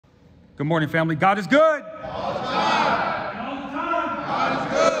Good morning, family. God is good. All the time. And all the time. God is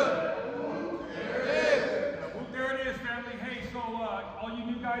good. There it is. There it is, family. Hey, so all you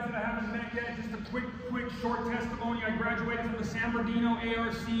new guys that I haven't met yet, just a quick, short testimony. I graduated from the San Bernardino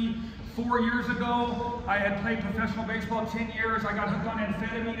ARC 4 years ago. I had played professional baseball 10 years. I got hooked on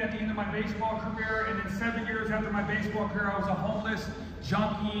amphetamine at the end of my baseball career, and then 7 years after my baseball career, I was a homeless,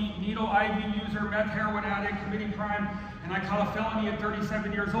 junkie, needle IV user, meth heroin addict, committing crime, and I caught a felony at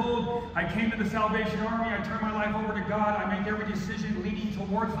 37 years old. I came to the Salvation Army. I turned my life over to God. I made every decision leading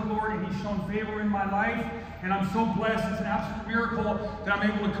towards the Lord, and He's shown favor in my life, and I'm so blessed. It's an absolute miracle that I'm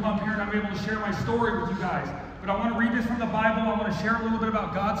able to come up here and I'm able to share my story with you guys. But I want to read this from the Bible. I want to share a little bit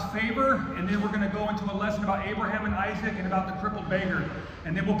about God's favor, and then we're going to go into a lesson about Abraham and Isaac and about the crippled beggar.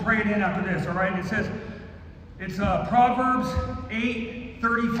 And then we'll pray it in after this, all right? It says, it's Proverbs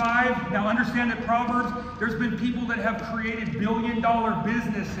 8:35. Now understand that Proverbs, there's been people that have created billion-dollar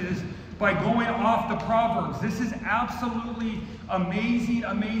businesses by going off the Proverbs. This is absolutely amazing,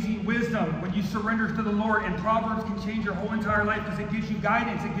 amazing wisdom when you surrender to the Lord. And Proverbs can change your whole entire life because it gives you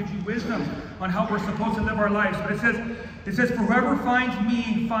guidance, it gives you wisdom on how we're supposed to live our lives. But it says, for whoever finds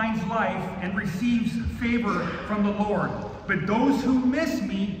me finds life and receives favor from the Lord. But those who miss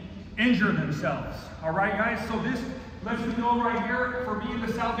me injure themselves. All right, guys? So this lets me know right here, for me in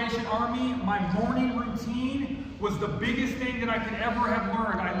the Salvation Army, my morning routine was the biggest thing that I could ever have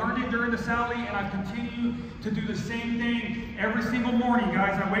learned. I learned it during the Sally, and I continue to do the same thing every single morning,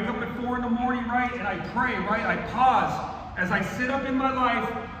 guys. I wake up at 4 in the morning, right, and I pray, right? I pause. As I sit up in my life,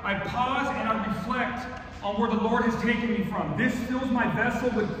 I pause and I reflect on where the Lord has taken me from. This fills my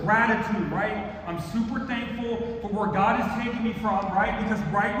vessel with gratitude, right? I'm super thankful for where God has taken me from, right? Because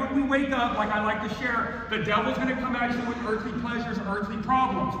right when we wake up, like I like to share, the devil's going to come at you with earthly pleasures, earthly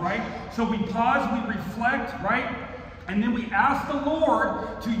problems, right? So we pause, we reflect, right? And then we ask the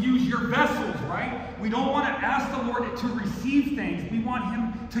Lord to use your vessels, right? We don't want to ask the Lord to receive things. We want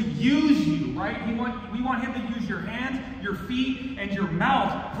Him to use you, right? We want Him to use your hands, your feet, and your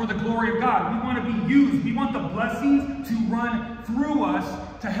mouth for the glory of God. We want to be used. We want the blessings to run through us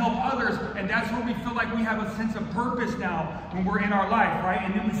to help others. And that's where we feel like we have a sense of purpose now when we're in our life, right?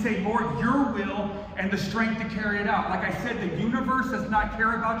 And then we say, Lord, your will and the strength to carry it out. Like I said, the universe does not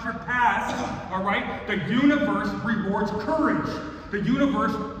care about your past, all right? The universe rewards courage. The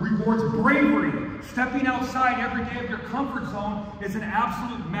universe rewards bravery. Stepping outside every day of your comfort zone is an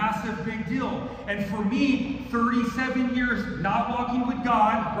absolute massive big deal. And for me, 37 years not walking with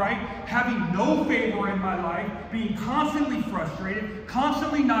God, right? Having no favor in my life, being constantly frustrated,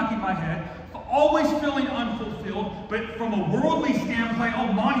 constantly knocking my head, always feeling unfulfilled, but from a worldly standpoint,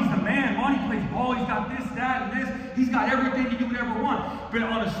 oh, Monty's the man. Monty plays ball. He's got this, that, and this. He's got everything you could ever want. But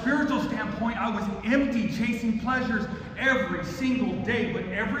on a spiritual standpoint, I was empty, chasing pleasures every single day. But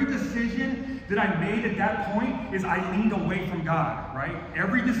every decision that I made at that point is I leaned away from God, right?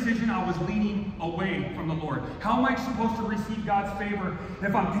 Every decision I was leaning away from the Lord. How am I supposed to receive God's favor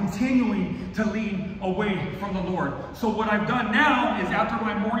if I'm continuing to lean away from the Lord? So what I've done now is after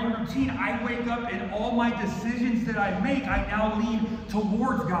my morning routine, I wake up and all my decisions that I make, I now lean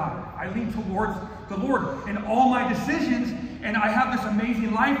towards God. I lean towards the Lord in all my decisions, and I have this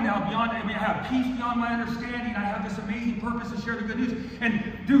amazing life now I have peace beyond my understanding. I have this amazing purpose to share the good news. And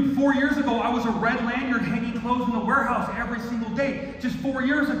dude, 4 years ago, I was a red lanyard hanging clothes in the warehouse every single day, just 4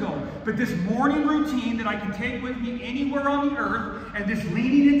 years ago. But this morning routine that I can take with me anywhere on the earth, and this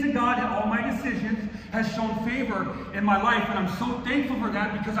leaning into God in all my decisions has shown favor in my life. And I'm so thankful for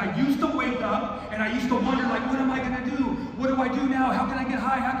that, because I used to wake up and I used to wonder, like, what am I going to do? What do I do now? How can I get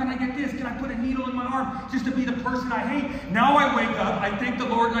high? How can I get this? Can I put a needle in my arm just to be the person I hate? Now I wake up, I thank the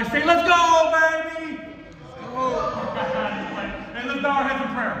Lord, and I say, let's go, baby! Let's go! And let's bow our heads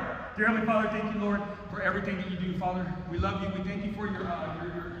in prayer. Dear Heavenly Father, thank you, Lord, for everything that you do, Father. We love you. We thank you for your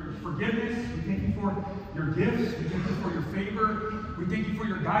forgiveness. We thank you for your gifts. We thank you for your favor. We thank you for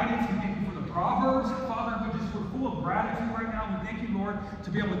your guidance. We thank you for the Proverbs. Father, we're full of gratitude right now. We thank you, Lord, to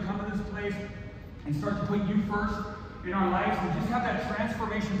be able to come to this place and start to put you first in our lives and just have that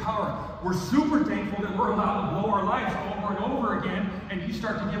transformation power. We're super thankful that we're allowed to blow our lives over and over again, and you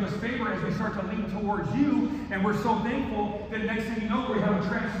start to give us favor as we start to lean towards you. And we're so thankful that next thing you know, we have a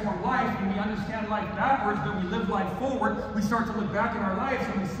transformed life, and we understand life backwards, but we live life forward. We start to look back in our lives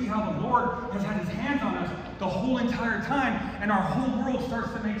and we see how the Lord has had his hands on us the whole entire time, and our whole world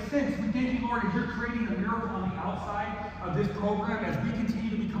starts to make sense. We thank you, Lord, as you're creating a miracle on the outside of this program, as we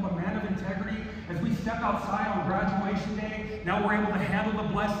continue to become a man of integrity, as we step outside on graduation day. Now we're able to handle the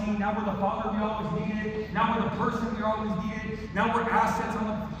blessing. Now we're the father we always needed. Now we're the person we always needed. Now we're assets on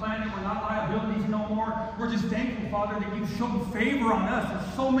the planet. We're not liabilities no more. We're just thankful, Father, that you've shown favor on us.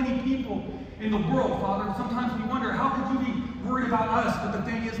 There's so many people in the world, Father. Sometimes we wonder, how could you be worried about us? But the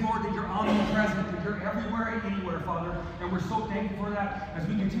thing is, Lord, that you're omnipresent, that you're everywhere and anywhere, Father. And we're so thankful for that as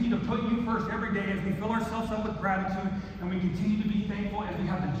we continue to put you first every day, as we fill ourselves up with gratitude, and we continue to be thankful as we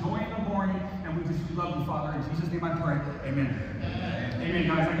have the joy in the morning, and we love you, Father. In Jesus' name I pray. Amen. Amen,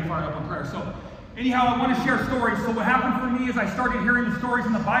 guys. I can fire up in prayer. So, anyhow, I want to share stories. So what happened for me is I started hearing the stories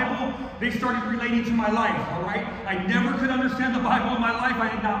in the Bible. They started relating to my life, all right? I never could understand the Bible in my life.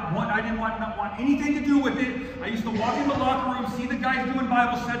 I didn't want anything to do with it. I used to walk in the locker room, see the guys doing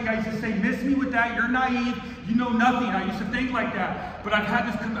Bible study. I used to say, miss me with that. You're naive. You know nothing. I used to think like that. But I've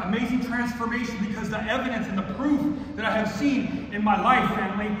had this amazing transformation because the evidence and the proof that I have seen in my life,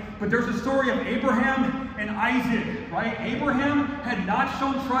 family. But there's a story of Abraham and Isaac, right? Abraham had not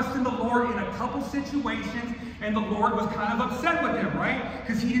shown trust in the Lord in a couple situations, and the Lord was kind of upset with him, right?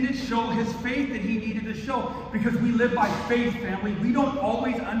 Because he didn't show his faith that he needed to show. Because we live by faith, family. We don't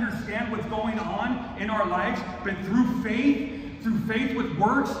always understand what's going on in our lives, but through faith with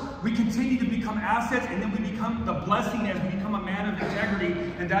works, we continue to become assets, and then we become the blessing as we become a man of integrity,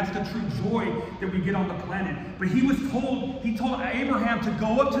 and that's the true joy that we get on the planet. But he told Abraham to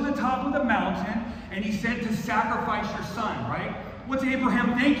go up to the top of the mountain, and he said to sacrifice your son, right? What's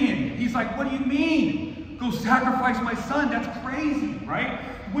Abraham thinking? He's like, what do you mean? Go sacrifice my son? That's crazy, right?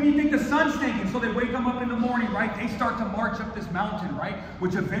 What do you think the son's thinking? So they wake him up in the morning, right? They start to march up this mountain, right?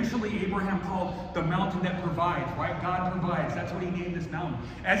 Which eventually Abraham called the mountain that provides, right? God provides. That's what he named this mountain.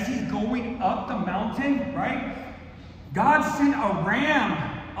 As he's going up the mountain, right? God sent a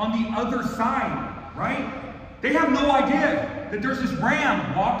ram on the other side, right? They have no idea that there's this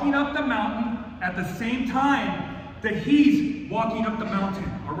ram walking up the mountain at the same time that he's walking up the mountain,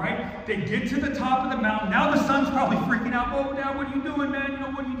 all right? They get to the top of the mountain. Now the son's probably freaking out. Oh, Dad, what are you doing, man? You know,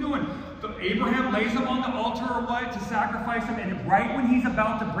 what are you doing? So Abraham lays him on the altar or what to sacrifice him, and right when he's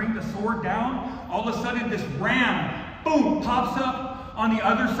about to bring the sword down, all of a sudden this ram, boom, pops up on the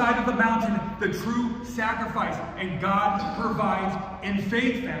other side of the mountain, the true sacrifice. And God provides in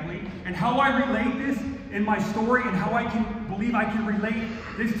faith, family. And how I relate this in my story and how I believe I can relate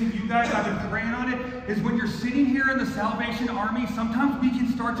this to you guys, I've been praying on it, is when you're sitting here in the Salvation Army, sometimes we can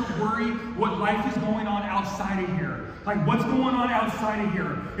start to worry what life is going on outside of here. Like, what's going on outside of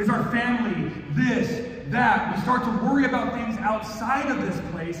here? Is our family this, that? We start to worry about things outside of this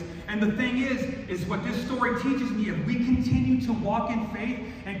place. And the thing is what this story teaches me, if we continue to walk in faith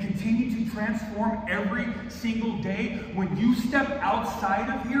and continue to transform every single day, when you step outside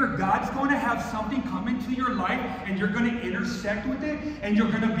of here, God's going to have something come into your life, and you're going to intersect with it, and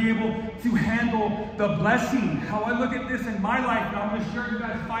you're going to be able to handle the blessing. How I look at this in my life, and I'm going to share you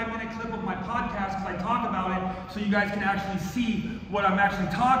guys a 5-minute clip of my podcast because I talk about it so you guys can actually see what I'm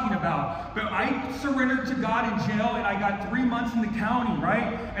actually talking about. But I surrendered to God in jail, and I got 3 months in the county,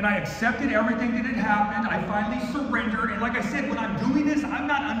 right? And I accepted everything that had happened. I finally surrendered. And like I said, when I'm doing this, I'm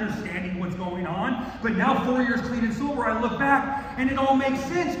not understanding what's going on. But now, 4 years clean and sober, I look back, and it all makes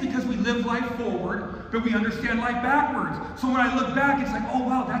sense because we live life forward, but we understand life backwards. So when I look back, it's like, oh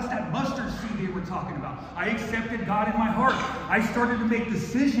wow, that's that mustard seed they were talking about. I accepted God in my heart. I started to make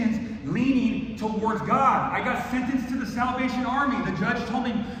decisions leaning towards God. I got sentenced to the Salvation Army. The judge told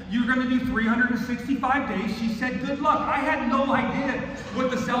me, you're going to do 365 days. She said, good luck. I had no idea what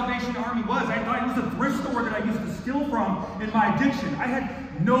the Salvation Army was. I thought it was a thrift store that I used to steal from in my addiction. I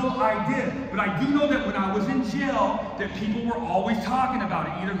had no idea. But I do know that when I was in jail, that people were always talking about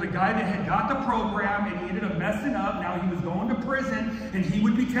it. Either the guy that had got the program and he ended up messing up, now he was going to prison, and he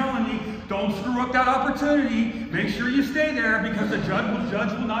would be telling me, don't screw up that opportunity. Make sure you stay there because the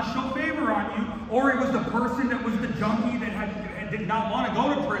judge will not show favor on you. Or it was the person that was the junkie that did not want to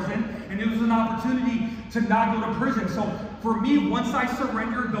go to prison, and it was an opportunity to not go to prison. So for me, once I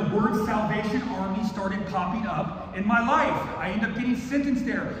surrendered, the word Salvation Army started popping up in my life. I ended up getting sentenced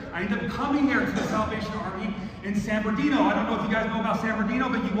there. I ended up coming there to the Salvation Army in San Bernardino. I don't know if you guys know about San Bernardino,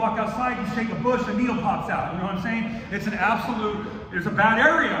 but you walk outside, you shake a bush, a needle pops out. You know what I'm saying? It's an absolute, it's a bad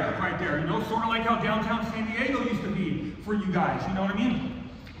area right there. You know, sort of like how downtown San Diego used to be for you guys. You know what I mean?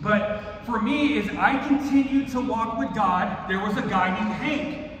 But for me, as I continued to walk with God, there was a guy named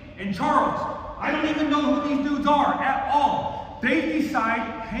Hank and Charles. I don't even know who these dudes are at all. They decide,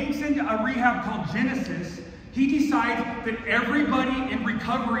 Hank's in a rehab called Genesis. He decides that everybody in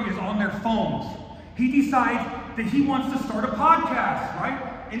recovery is on their phones. He decides that he wants to start a podcast,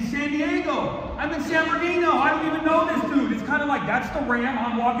 right? in San Diego. I'm in San Bernardino. I don't even know this dude. It's kind of like, that's the ram.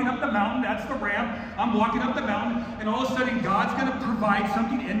 I'm walking up the mountain. That's the ram. I'm walking up the mountain. And all of a sudden, God's going to provide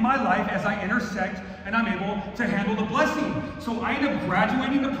something in my life as I intersect, and I'm able to handle the blessing. So I end up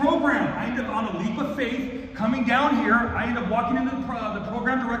graduating the program. I end up on a leap of faith coming down here. I end up walking into the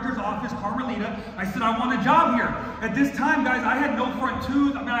program director's office, Carmelita. I said, I want a job here. At this time, guys, I had no front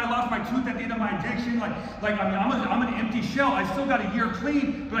tooth. I mean, I lost my tooth at the end of my addiction. I'm an empty shell. I still got a year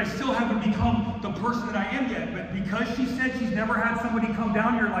clean, but I still haven't become the person that I am yet. But because she said she's never had somebody come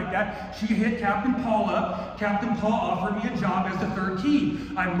down here like that, she hit Captain Paul up. Captain Paul offered me a job as the third key.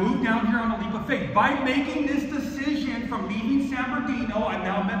 I moved down here on a leap of faith. By making this decision from leaving San Bernardino, I've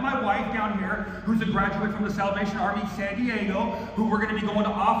now met my wife down here, who's a graduate from the Salvation Army San Diego, who we're going to be going to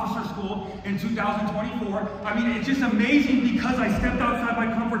officer school in 2024. I mean, it's just amazing because I stepped outside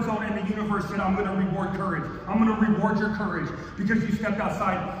my comfort zone and the universe said, I'm going to reward courage. I'm going to reward your courage because you stepped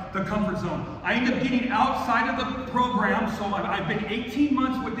outside the comfort zone. I ended up getting outside of the program, so I've been 18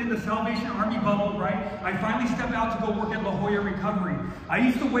 months within the Salvation Army bubble, right? I finally stepped out to go work at La Jolla Recovery. I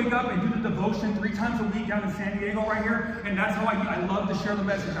used to wake up and do the devotion 3 times a week down in San Diego right here, and that's how I love to share the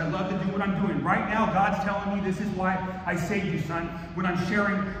message. I love to do what I'm doing. Right now, God's telling me this is why I saved you, son, when I'm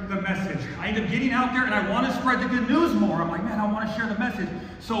sharing the message. I end up getting out there and I want to spread the good news more. I'm like, man, I want to share the message.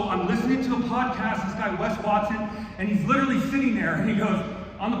 So I'm listening to a podcast, this guy, Wes Watson, and he's literally sitting there and he goes,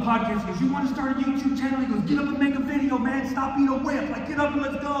 on the podcast, he goes, you want to start a YouTube channel? He goes, get up and make a video, man. Stop being a whip. Like, get up and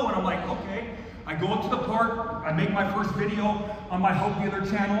let's go. And I'm like, okay. I go up to the park. I make my first video on my Hope Dealer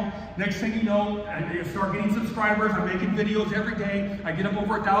channel. Next thing you know, I start getting subscribers. I'm making videos every day. I get up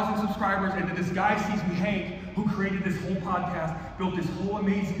over 1,000 subscribers. And then this guy sees me, Hank, who created this whole podcast, built this whole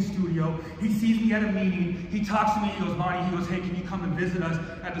amazing studio. He sees me at a meeting. He talks to me. He goes, Monty, he goes, hey, can you come and visit us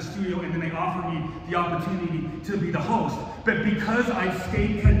at the studio? And then they offer me the opportunity to be the host. But because I've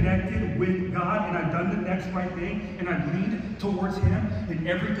stayed connected with God and I've done the next right thing and I've leaned towards Him in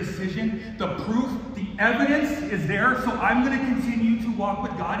every decision, the proof, the evidence is there. So I'm going to continue to walk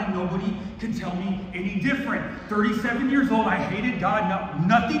with God and nobody can tell me any different. 37 years old, I hated God,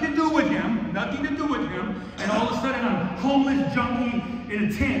 nothing to do with Him, nothing to do with Him. And all of a sudden I'm homeless junkie in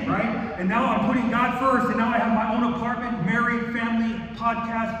a tent, right? And now I'm putting God first, and now I have my own apartment, married, family,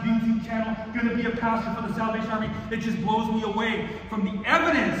 podcast, YouTube channel, gonna be a pastor for the Salvation Army. It just blows me away from the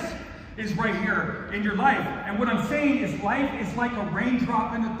evidence is right here in your life. And what I'm saying is life is like a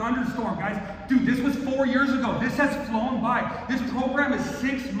raindrop in a thunderstorm, guys. Dude, this was 4 years ago. This has flown by. This program is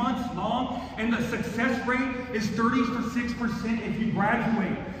 6 months long, and the success rate is 36% if you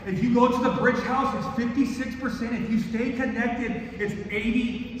graduate. If you go to the Bridge House, it's 56%. If you stay connected, it's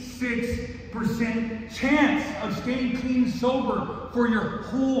 86% chance of staying clean and sober for your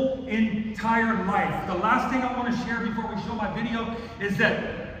whole entire life. The last thing I want to share before we show my video is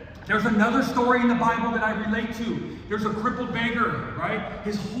that there's another story in the Bible that I relate to. There's a crippled beggar, right?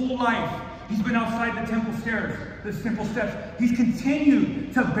 His whole life, he's been outside the temple stairs, the temple steps. He's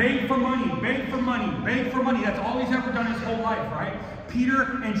continued to beg for money, beg for money, beg for money. That's all he's ever done his whole life, right?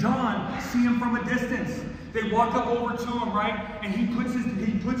 Peter and John see him from a distance. They walk up over to him, right? And he puts his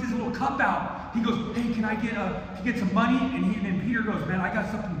little cup out. He goes, hey, can I get some money? And Peter goes, man, I got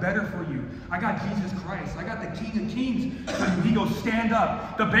something better for you. I got Jesus Christ. I got the King of Kings. And he goes, stand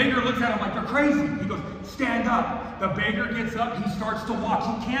up. The beggar looks at him like they're crazy. He goes, stand up. The beggar gets up. He starts to walk.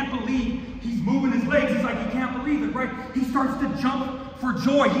 He can't believe he's moving his legs. He's like, he can't believe it, right? He starts to jump for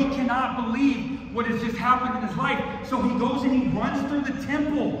joy. He cannot believe what has just happened in his life. So he goes and he runs through the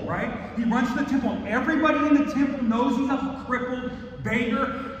temple, right? He runs through the temple. Everybody in the temple knows he's a crippled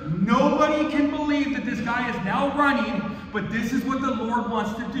beggar. Nobody can believe that this guy is now running, but this is what the Lord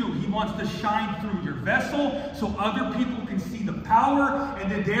wants to do. He wants to shine through your vessel so other people can see the power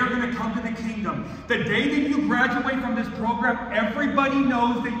and that they're going to come to the kingdom. The day that you graduate from this program, everybody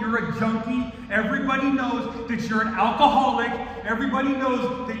knows that you're a junkie. Everybody knows that you're an alcoholic. Everybody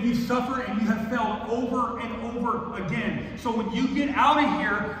knows that you suffer and you have failed over and over again. So when you get out of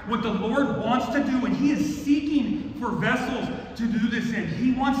here, what the Lord wants to do, and He is seeking for vessels to do this in.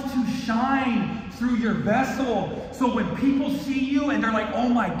 He wants to shine through your vessel. So when people see you and they're like, oh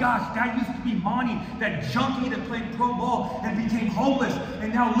my gosh, that used to be Monty, that junkie that played pro ball and became homeless,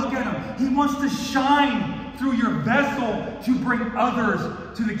 and now look at him. He wants to shine through your vessel to bring others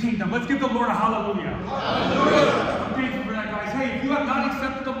to the kingdom. Let's give the Lord a hallelujah. Hallelujah. I'm thankful for that, guys. Hey, if you have not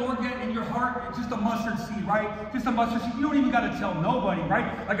accepted the Lord yet in your heart, it's just a mustard seed, right? Just a mustard seed. You don't even got to tell nobody,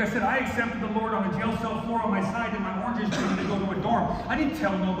 right? Like I said, I accepted the Lord on a jail cell floor on my side and my oranges ready to go to a dorm. I didn't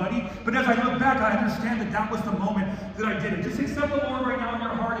tell nobody, but as I look back, I understand that that was the moment that I did it. Just accept the Lord right now in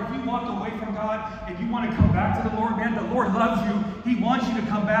your heart. If you walked away from God and you want to come back to the Lord, man, the Lord loves you. He wants you to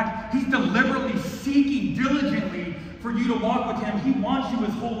come back. He's deliberately seeking diligently for you to walk with him. He wants you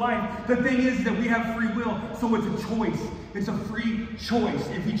his whole life. The thing is that we have free will, so it's a choice. It's a free choice.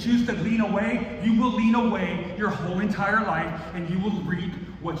 If you choose to lean away, you will lean away your whole entire life, and you will reap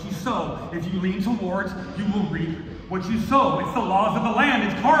what you sow. If you lean towards, you will reap what you sow. It's the laws of the land.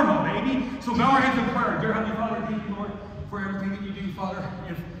 It's karma, baby. So bow our heads in prayer. Dear Heavenly Father, thank you, Lord, for everything that you do, Father.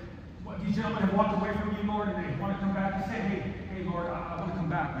 If these gentlemen have walked away from you, Lord, and they want to come back and say, hey, Lord, I want to come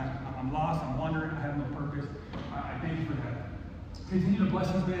back, man. I'm lost. I'm wandering. I have no purpose. I thank you for that. Continue to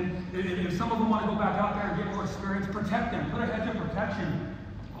bless these men. If some of them want to go back out there and get more experience, protect them. Put a hedge of protection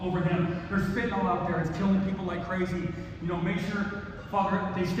over them. There's fentanyl out there. It's killing people like crazy. You know, make sure, Father,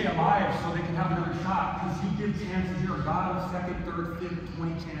 they stay alive so they can have another shot, because you give chances. You're a God of second, third, fifth,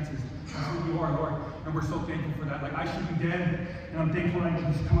 20 chances. That's who you are, Lord. And we're so thankful for that. Like, I should be dead, and I'm thankful I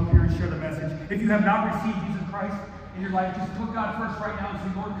can just come up here and share the message. If you have not received Jesus Christ in your life, just put God first right now and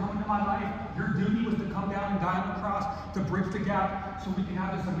say, Lord, come into my life. Your duty was to come down and die on the cross to bridge the gap so we can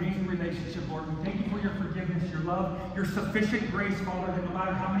have this amazing relationship, Lord. We thank you for your forgiveness, your love, your sufficient grace, Father, that no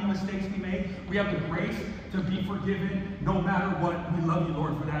matter how many mistakes we make, we have the grace to be forgiven no matter what. We love you,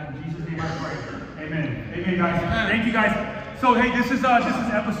 Lord, for that. In Jesus' name I pray. Amen. Amen, guys. Amen. Thank you, guys. So, hey, this is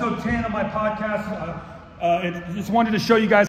episode 10 of my podcast. I just wanted to show you guys